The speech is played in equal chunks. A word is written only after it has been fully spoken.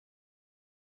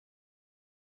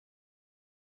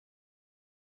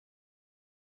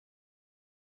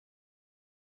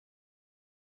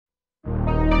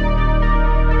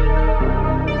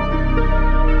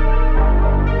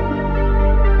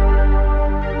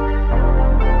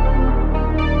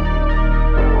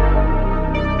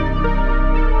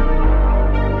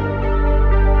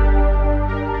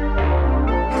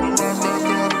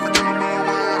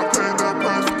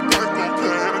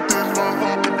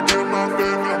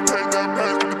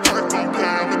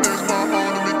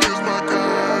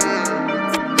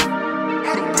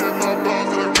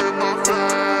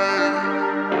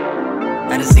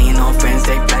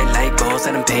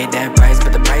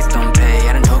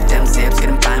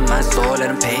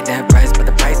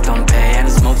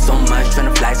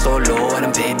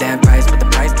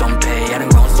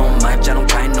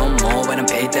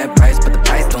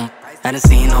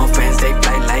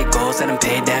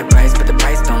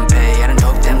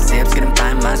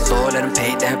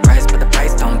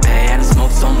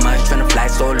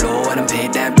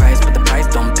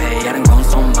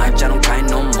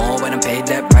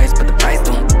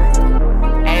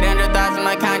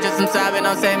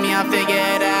I figure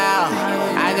it out.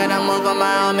 I gotta move on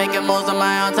my own, making moves on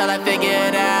my own till I figure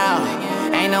it out.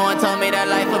 Ain't no one told me that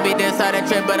life would be this hard a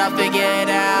trip, but I'll figure it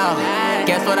out.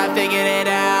 Guess what, I figured it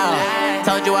out.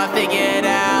 Told you I figured it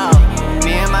out.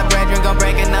 Me and my brethren gon'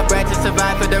 break enough bread to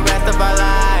survive for the rest of our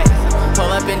lives.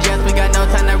 Pull up in jets, we got no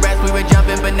time to rest. We were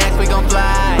jumping, but next we gon'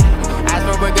 fly. As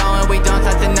where we're going, we don't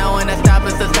start to know when to stop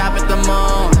us to stop at the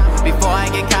moon. Before I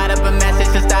get caught up, a message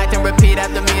to start and repeat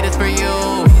after me, this for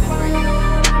you.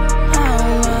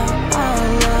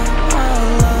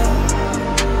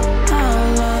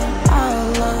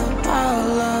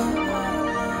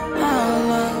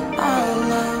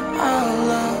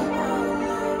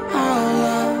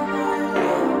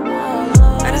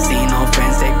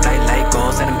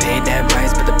 I done paid that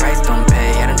price, but the price don't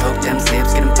pay. I done took them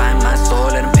sips, couldn't find my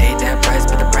soul. I done paid that price,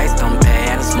 but the price don't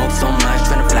pay. I done smoked so much,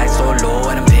 tryna fly so low.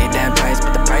 I done paid that price,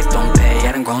 but the price don't pay.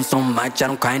 I done grown so much, I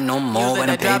don't cry no more. I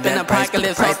done paid that price, but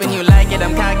the price don't pay. Hoping you like it,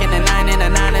 I'm cocking a 9 and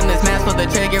anonymous man. Pull the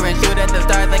trigger and shoot at the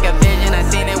stars like a vision. I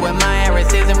seen it with my iris,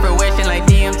 isn't fruition like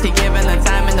DMT. Given the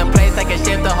time and the place, I can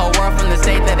shift the whole world from the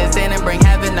state that it's in and bring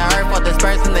heaven to earth while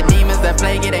dispersing the demons that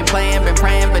plague it. Ain't playing, been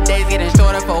praying, but days getting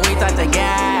shorter for weeks like the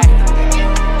gag.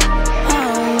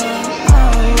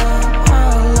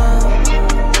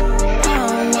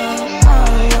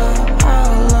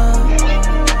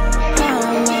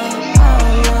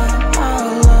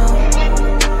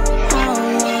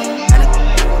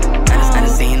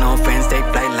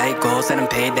 I done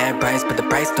paid that price, but the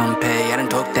price don't pay. I done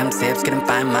took them sips, couldn't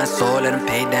find my soul. I done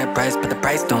paid that price, but the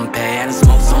price don't pay. I done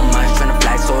smoked so much, tryna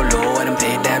fly so low. I done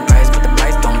paid that price, but the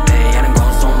price don't pay. I done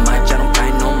grown so much, I don't cry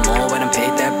no more. I done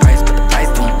paid that price, but the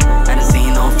price don't. I done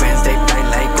seen old friends, they fly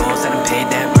like ghosts. I done paid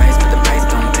that price, but the price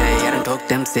don't pay. I done took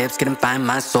them sips, couldn't find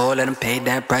my soul. I done paid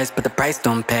that price, but the price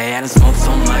don't pay. I done smoked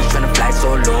so much, tryna fly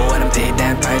so low. I done paid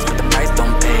that price, but the price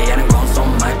don't pay. I done grown so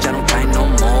much, I don't cry no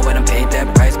more. I done paid that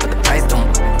price, but the price don't.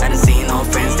 I done seen old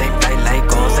friends, they fly like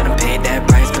ghosts. I done paid that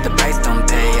price, but the price don't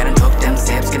pay. I done took them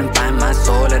sips, couldn't find my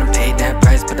soul. I done paid that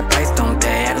price, but the price don't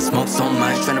pay. I done smoked so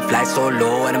much, tryna fly so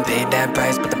low. I done paid that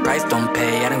price, but the price don't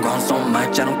pay. I done grown so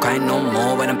much, I don't cry no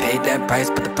more. I done paid that price,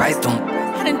 but the price don't.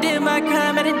 I done did my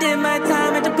crime, I done did my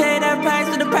time. Had to pay that price,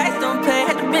 but the price don't pay.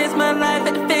 Had to miss my life,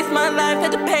 had to fix my life.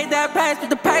 Had to pay that price, but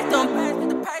the price don't pay.